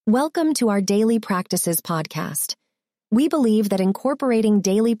Welcome to our Daily Practices podcast. We believe that incorporating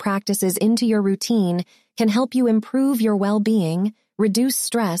daily practices into your routine can help you improve your well-being, reduce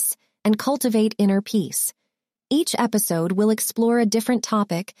stress, and cultivate inner peace. Each episode will explore a different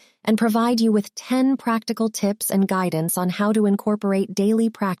topic and provide you with 10 practical tips and guidance on how to incorporate daily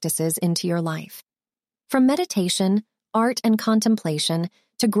practices into your life. From meditation, art and contemplation,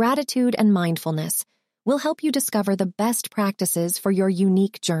 to gratitude and mindfulness, we'll help you discover the best practices for your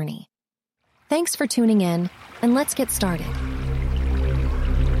unique journey. Thanks for tuning in, and let's get started.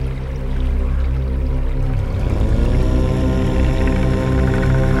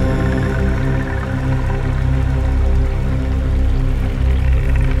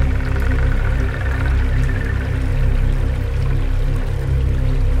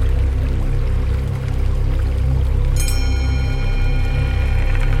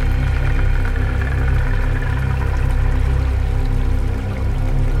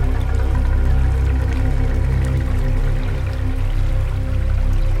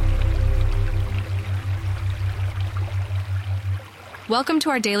 Welcome to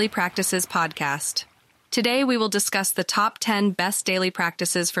our Daily Practices podcast. Today we will discuss the top 10 best daily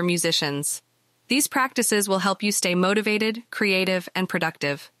practices for musicians. These practices will help you stay motivated, creative, and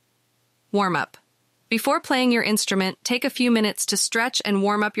productive. Warm-up. Before playing your instrument, take a few minutes to stretch and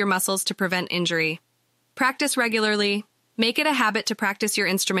warm up your muscles to prevent injury. Practice regularly. Make it a habit to practice your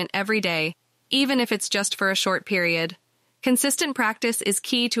instrument every day, even if it's just for a short period. Consistent practice is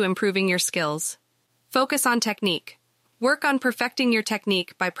key to improving your skills. Focus on technique. Work on perfecting your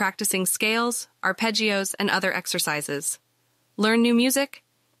technique by practicing scales, arpeggios, and other exercises. Learn new music.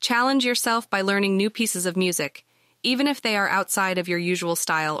 Challenge yourself by learning new pieces of music, even if they are outside of your usual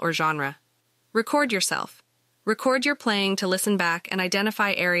style or genre. Record yourself. Record your playing to listen back and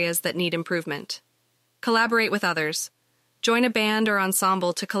identify areas that need improvement. Collaborate with others. Join a band or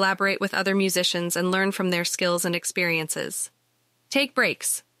ensemble to collaborate with other musicians and learn from their skills and experiences. Take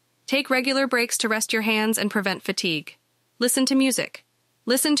breaks. Take regular breaks to rest your hands and prevent fatigue. Listen to music.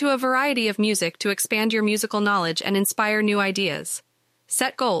 Listen to a variety of music to expand your musical knowledge and inspire new ideas.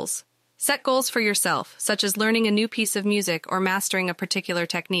 Set goals. Set goals for yourself, such as learning a new piece of music or mastering a particular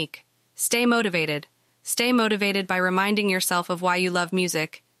technique. Stay motivated. Stay motivated by reminding yourself of why you love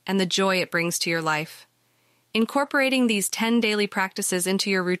music and the joy it brings to your life. Incorporating these 10 daily practices into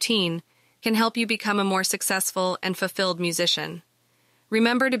your routine can help you become a more successful and fulfilled musician.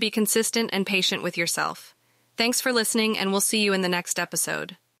 Remember to be consistent and patient with yourself. Thanks for listening, and we'll see you in the next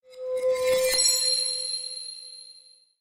episode.